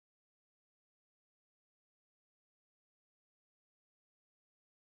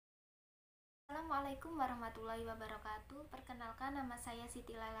Assalamualaikum warahmatullahi wabarakatuh. Perkenalkan, nama saya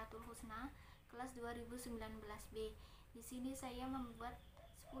Siti Lailatul Husnah, kelas 2019B. Di sini saya membuat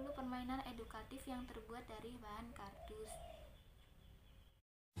 10 permainan edukatif yang terbuat dari bahan kardus.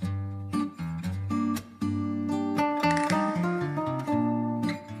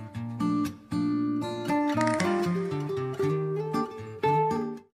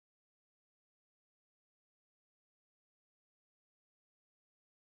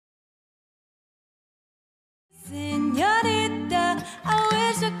 Señorita, I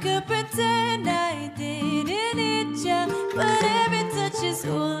wish I could pretend I didn't need ya, but every touch is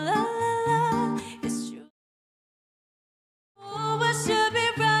ooh la la la. It's true. Oh, I should be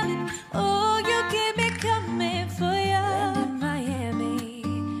running. Oh, you keep me coming for ya. Land in Miami,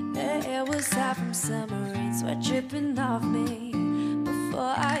 the air was hot from summer rain, sweat dripping off me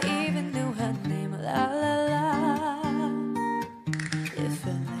before I even knew her name. La la la. It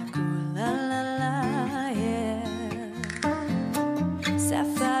felt like ooh la la la.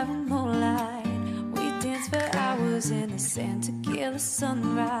 Sapphire moonlight, we danced for hours in the sand to kill a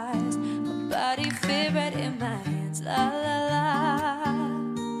sunrise. My body fit right in my hands, la la la.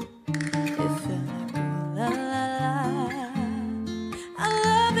 It felt like ooh la la la. I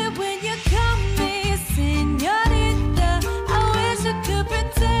love it when you call me señorita. I wish I could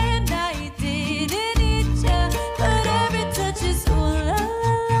pretend I didn't need ya, but every touch is ooh la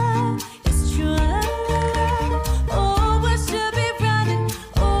la la. It's true, la la la. Oh, I should be running.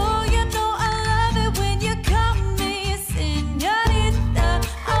 Oh, you know I love it when you call me señorita.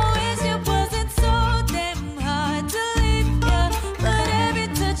 I wish it wasn't so damn hard to leave ya, but every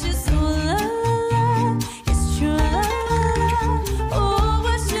touch is ooh la la la. It's true, la la la. Oh,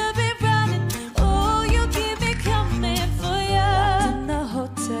 I should be running. Oh, you keep me coming for ya. Locked in the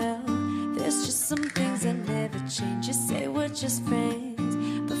hotel, there's just some things that never change. You say we're just friends,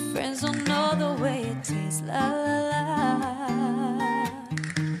 but friends don't know the way it tastes. La la la.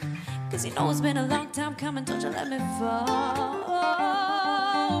 Cause you know it's been a long time coming, don't you let me fall.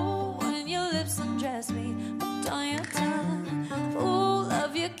 When your lips undress me, hooked on your tongue. Ooh,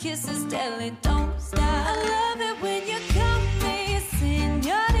 love your kisses deadly, don't stop. I love it when you call me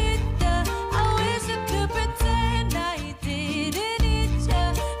señorita. I wish I could pretend I didn't need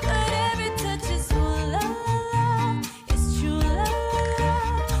ya, but every touch is ooh la la la. It's true, la la la.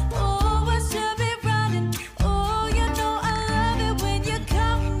 Oh, I should be running. Oh, you know I love it when you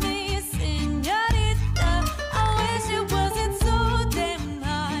call me señorita. I wish it wasn't so damn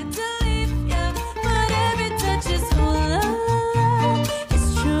hard to leave ya, but every touch is ooh la la la. It's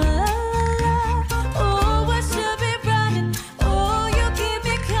true, la la la. Oh, I should be running. Oh, you keep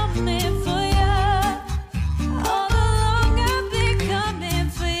me coming for ya. All along I've been coming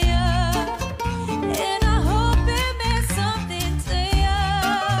for ya, and I hope it meant something to ya.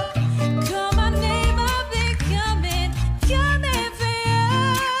 Call my name, I've been coming for ya,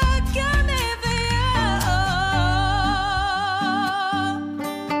 coming for ya.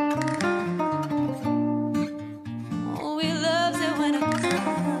 Oh, he loves it when I come.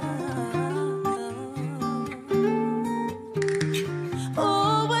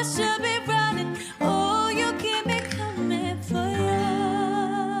 Oh, I should be running. Oh, you keep me coming for ya.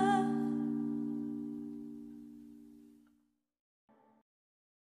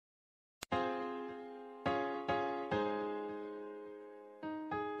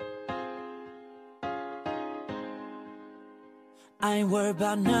 I ain't worried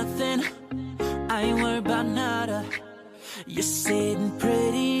about nothing, I ain't worried about nada. You're sitting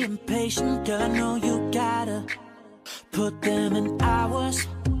pretty impatient, girl, I know you gotta put them in hours,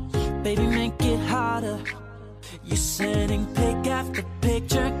 baby, make it harder. You're sending pic after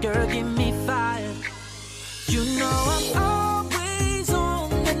picture, girl, get me fired. You know I'm always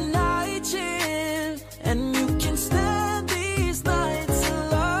on the night shift, and you can stand these nights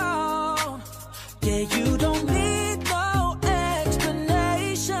alone. Yeah, you don't need no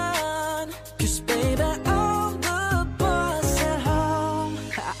explanation, 'cause baby, I'm the boss at home.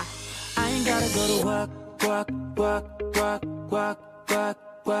 I ain't gotta go to work, work, work, work, work, work,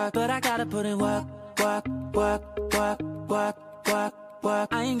 work, but I gotta put in work, work, work, work, work, work, work.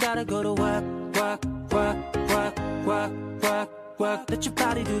 I ain't gotta go to work, work, work, work, work, work, work. Let your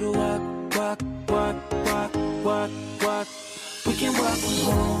body do the work, work, work, work, work, work. We can work from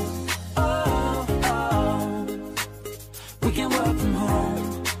home, oh, oh. We can work from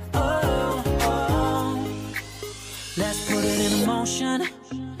home, oh, oh. Let's put it in motion,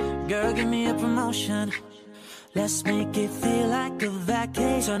 girl, give me a promotion. Let's make it feel like a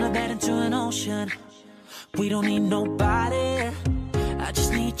vacation, turn a bed into an ocean. We don't need nobody, I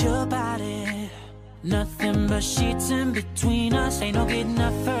just need your body. Nothing but sheets in between us, ain't no getting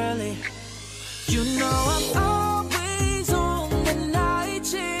up early. You know I'm always on the night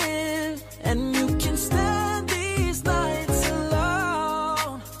shift, and you can stand these nights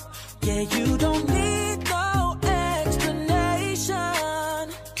alone. Yeah, you don't need no explanation,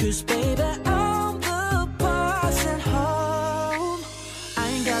 'cause baby, I'm the boss at home. I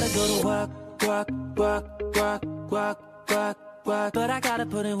ain't gotta go to work, work, work, work, work, work, work, but I gotta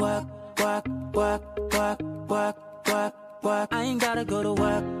put in work, work, work, work, work, work, work. I ain't gotta go to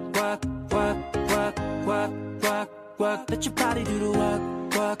work, work, work, work, work, work, work. Let your body do the work,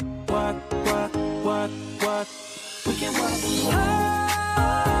 work, work, work, work, work. We can work from home.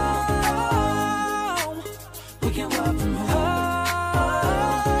 We can work from home.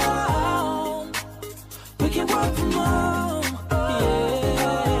 We can work from home.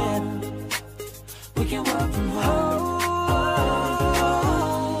 Yeah. We can work from home.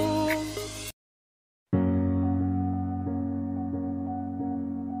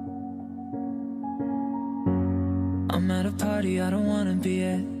 I'm at a party I don't wanna be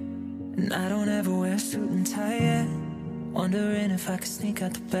at, and I don't ever wear a suit and tie yet. Wondering if I could sneak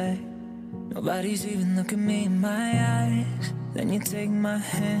out the back. Nobody's even looking me in my eyes. Then you take my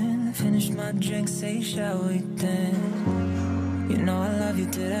hand, finish my drink, say shall we dance? You know I love you,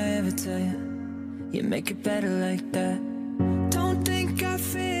 did I ever tell you? You make it better like that. Don't think I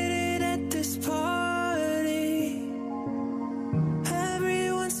fit in at this party.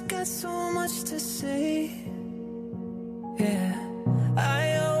 Everyone's got so much to say. Yeah,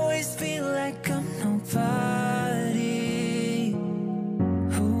 I always feel like I'm nobody.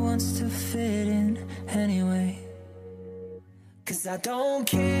 Who wants to fit in anyway? 'Cause I don't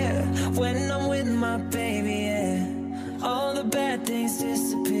care when I'm with my baby, yeah. All the bad things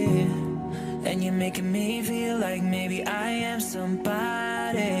disappear, and you're making me feel like maybe I am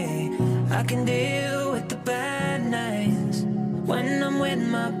somebody. I can deal with the bad nights when I'm with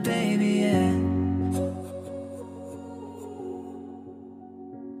my baby, yeah.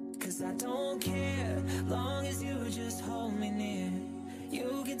 'Cause I don't care, long as you just hold me near.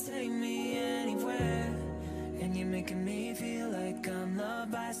 You can take me anywhere, and you're making me feel like I'm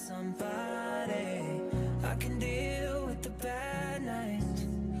loved by somebody. I can deal with the bad nights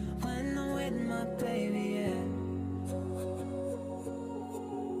when I'm with my baby, yeah.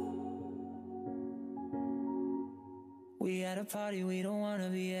 We at a party we don't wanna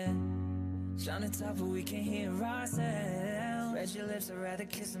be at, trying to talk but we can't hear ourselves. Read your lips, I'd rather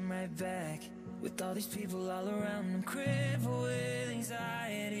kiss them right back. With all these people all around, I'm crippled with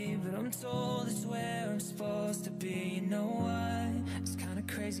anxiety, but I'm told it's where I'm supposed to be. You know what? It's kinda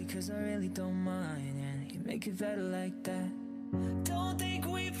crazy 'cause I really don't mind, and you make it better like that. Don't think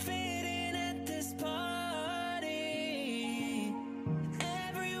we fit in at this party.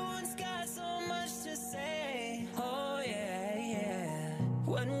 Everyone's got so much to say. Oh yeah, yeah.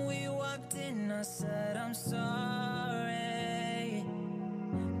 When we walked in, I said I'm sorry,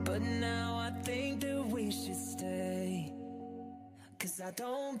 but now I think that we should stay. 'Cause I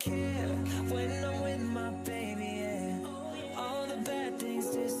don't care when I'm with my baby, yeah. All the bad things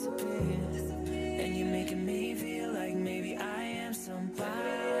disappear, and you're making me feel like maybe I am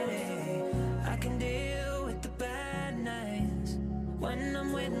somebody. I can deal with the bad nights when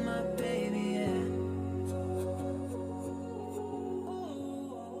I'm with my baby, yeah.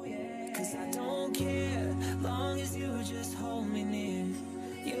 'Cause I don't care, long as you just hold me near.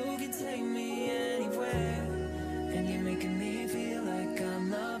 You can take me anywhere, and you're making me feel like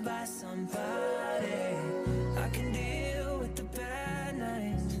I'm loved by somebody. I can deal with the bad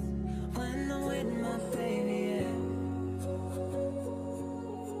nights when I'm with my baby, yeah.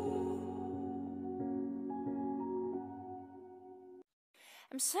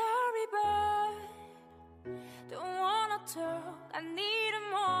 I'm sorry, but don't wanna talk. I need a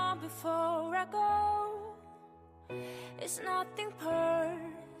more before I go. It's nothing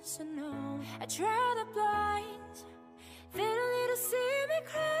personal. I try the blinds, they don't need to see me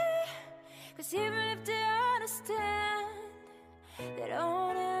cry. 'Cause even if they understand, they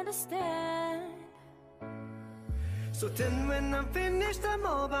don't understand. So then when I'm finished, I'm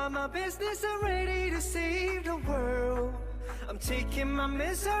all about my business. I'm ready to save the world. I'm taking my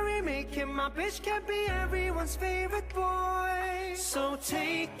misery, making my bitch can't be everyone's favorite boy. So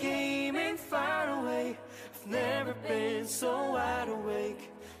take aim and fire away. I've never been so wide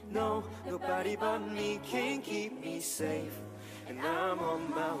awake. No, nobody but me can keep me safe, and I'm on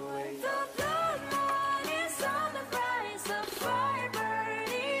my way. The blood moon is on the rise, the fire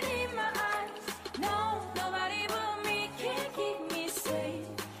burning in my eyes. No, nobody but me can keep me safe,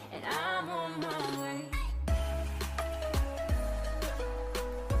 and I'm on my way.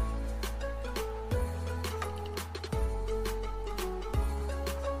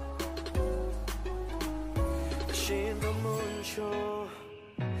 siento mucho,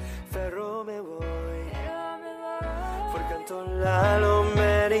 pero me voy. Por canto lado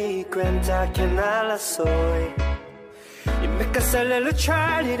me di cuenta que nada soy. Y me cansé de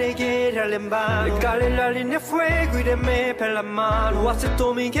luchar y de guerrear en vano. Me calé la línea de fuego y de me per la mano.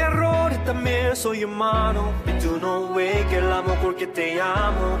 Acepto mis errores, también soy humano. Y tú no ves que el amo porque te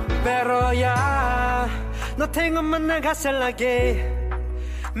amo. Pero ya no tengo más nada que hacer la que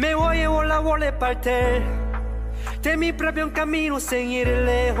me voy a volar partir de mi propio camino, seguir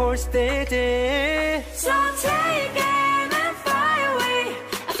lejos de ti. So take aim and fly away.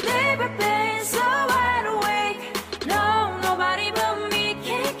 I've never been so wide awake. No, nobody but me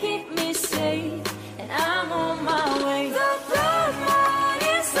can keep me safe, and I'm on my way. The blood moon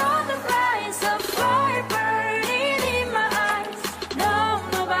is on the rise, a fire burning in my eyes. No,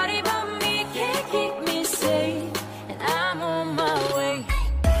 nobody but me can keep me safe, and I'm on my way.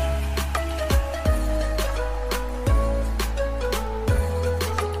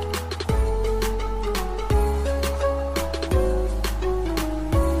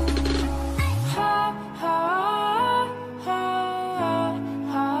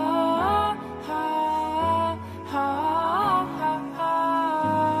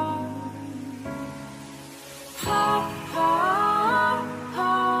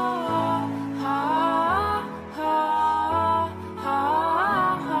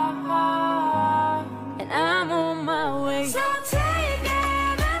 And I'm on my way. So take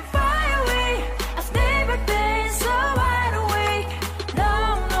aim and fly away. I've never been so wide awake.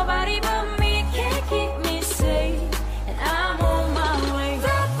 No, nobody but me can keep me safe, and I'm on my way.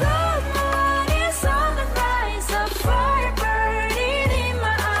 The blood moon is on the rise, a fire burning in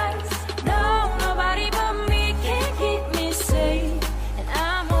my eyes. No, nobody but me can keep me safe, and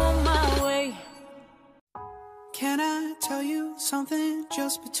I'm on my way. Can I tell you something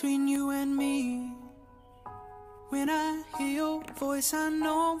just between you and me? When I hear your voice, I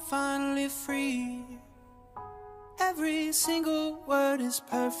know I'm finally free. Every single word is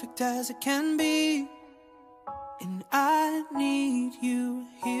perfect as it can be, and I need you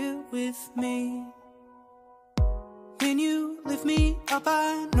here with me. When you lift me up,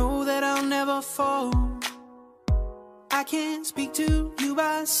 I know that I'll never fall. I can't speak to you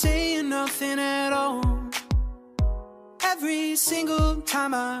by saying nothing at all. Every single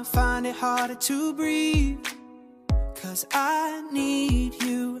time I find it harder to breathe, 'cause I need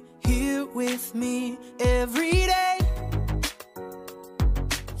you here with me every day.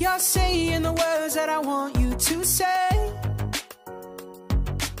 You're saying the words that I want you to say.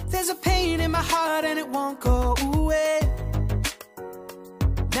 There's a pain in my heart and it won't go away.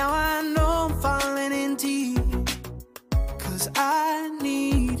 Now I know I'm falling in deep, 'cause I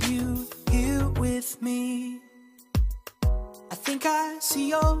need you here with me. I think I see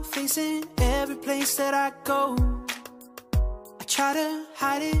your face in every place that I go. I try to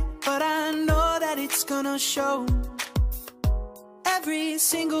hide it, but I know that it's gonna show. Every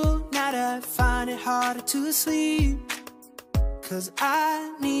single night I find it harder to sleep, 'cause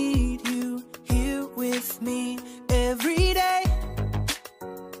I need you here with me every day.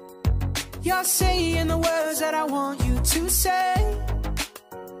 You're saying the words that I want you to say.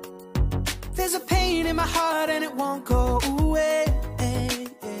 There's a pain in my heart and it won't go away.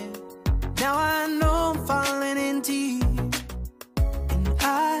 Now I know I'm falling in deep, and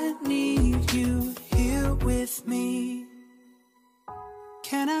I need you here with me.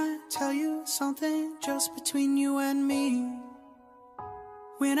 Can I tell you something just between you and me?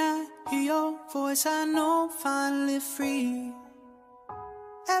 When I hear your voice, I know I'm finally free.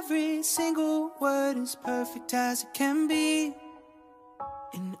 Every single word is perfect as it can be,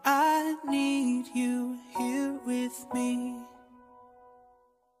 and I need you here with me.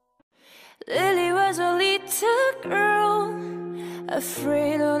 Lily was a little girl,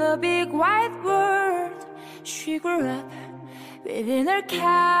 afraid of the big white world. She grew up within her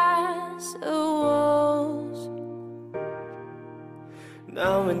castle walls.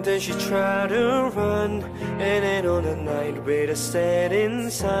 Now and then she tried to run, and then on a night with a setting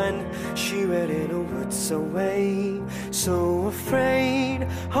sun, she went in the woods away, so afraid,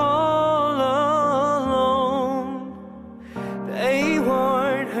 all alone. They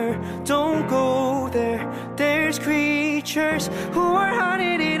warned her, don't go there, there's creatures who are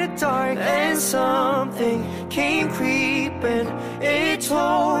hiding in the dark. And something came creeping, it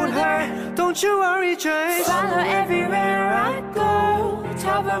told her, don't you worry, just follow everywhere I go.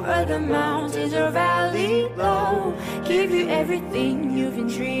 Top over the mountains or valley low, give you everything you've been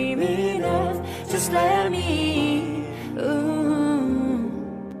dreaming of. Just let me,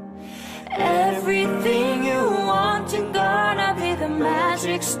 everything you want, you're gonna be the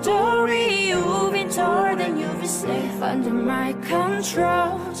magic story you've been told and you've been under my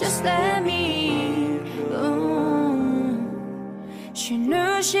control. Just let me. She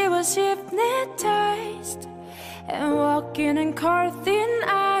knew she was hypnotized and walking in car thin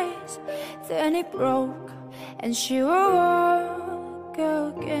eyes. Then it broke and she would walk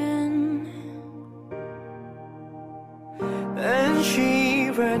again. And she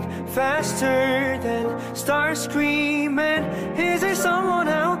ran faster than stars screaming, is there someone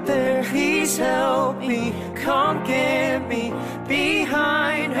out there? Please help me, come get me.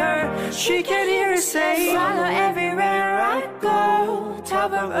 Behind her, she can hear her say, follow everywhere I go,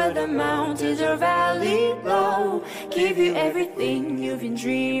 top of the mountains or valley low. Give you everything you've been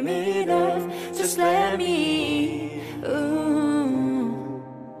dreaming of. Just let me.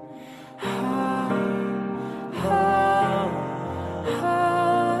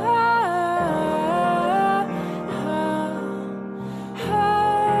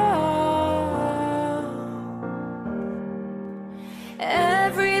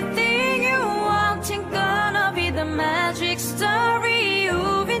 Everything you want ain't gonna be the magic story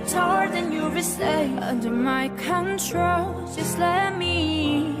you've been told and you've been staying under my control. Just let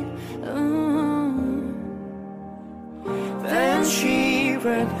me. Then she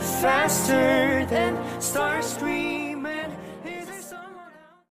ran faster than stars